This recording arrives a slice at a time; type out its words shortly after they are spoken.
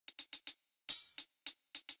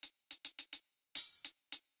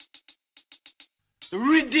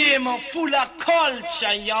them full of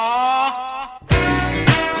culture, y'all.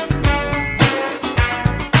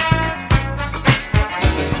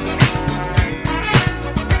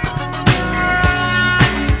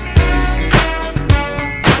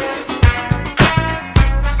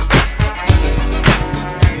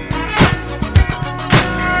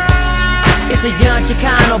 It's a young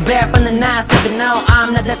Chicano bear from the 970.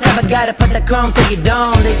 I'm not the type of guy to put the chrome to your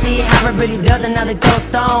dome. They see how it really does and now they throw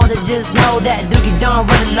stones. They just know that Doogie don't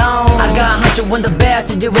run alone. I got 100 with the bear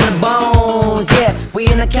to do in the bones. Yeah, we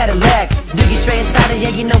in a Cadillac. Doogie straight inside it,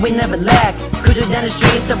 yeah, you know we never lack. Cruising down the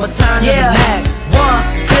streets till we turn to the Mac.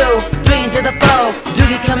 1, 2, 3 into the 4.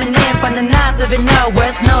 Doogie coming in from the 970.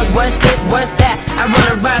 Where's snows, where's this, where's that? I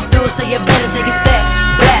run around through, so you better take a step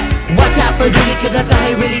back. Watch out for Doogie, cause that's how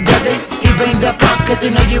he really does it. He bring the funk, cause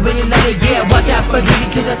you know you really love it. Yeah, watch out for Doogie,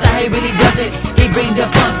 cause that's how he really does it. He bring the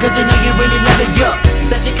funk, cause you know you really love it. Yeah,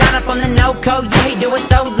 the Chicano from the no-code, yeah, he do it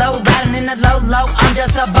so low. Riding in the low, I'm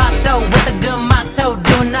just a vato with a good motto.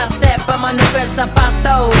 Do not step on my new fresh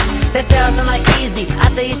zapatos. They say I sound like easy, I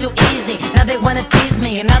say it's too easy. Now they wanna tease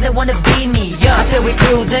me, and now they wanna be me. Yeah, I said we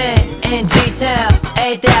cruising in G-Town,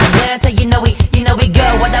 8,000 till you know we go.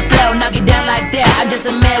 What the flow, knock it down like that. I'm just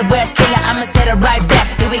a Midwest killer, I'ma set it right back.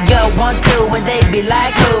 Here we go, 1, 2, and they be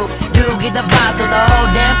like who? Doogie the vato, the whole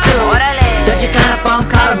damn crew. The Chicano from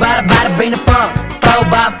Colorado, about to bring the funk.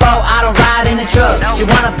 4x4, I don't ride in the truck. She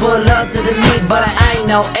wanna pull up to the meet, but I ain't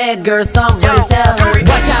no Edgar, somebody tell her.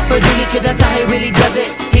 Watch out for Doogie, cause that's how he really does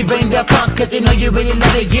it. He bring the funk, cause you know you really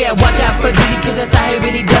love it. Yeah, watch out for Doogie, cause that's how he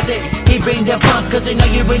really does it. He bring the funk, cause you know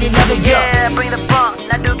you really love it. Yeah, bring the funk,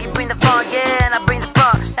 now Doogie bring the funk, yeah. Now bring the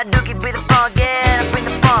funk, now Doogie bring the funk, yeah. Now bring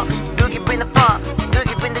the funk, Doogie bring the funk.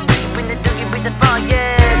 Doogie bring the Doogie bring the funk,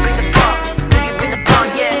 yeah. Bring the funk, Doogie bring the funk,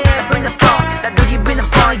 yeah. Now bring the funk, now Doogie bring the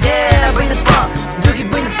funk, yeah. Now bring the funk, Doogie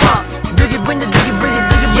bring the funk. Doogie bring the Doogie bring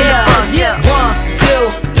the funk, yeah. 1, 2,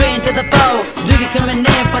 3 into the 4. Doogie coming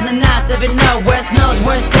in from the 970. Where's snows,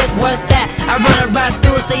 where's this, where's that? I run around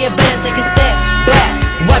through, so you better take a step back.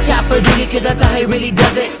 Watch out for Doogie, cause that's how he really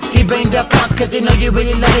does it. He bring the funk, cause you know you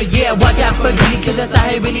really love it. Yeah, watch out for Doogie, cause that's how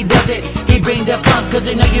he really does it. He bring the funk, cause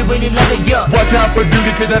you know you really love it. Yeah, watch out for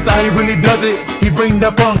Doogie, cause that's how he really does it. He bring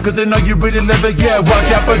the funk, cause you know you really love it. Yeah,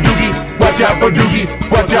 watch out for Doogie, watch out for Doogie,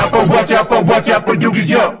 watch out for Doogie,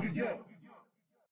 yeah.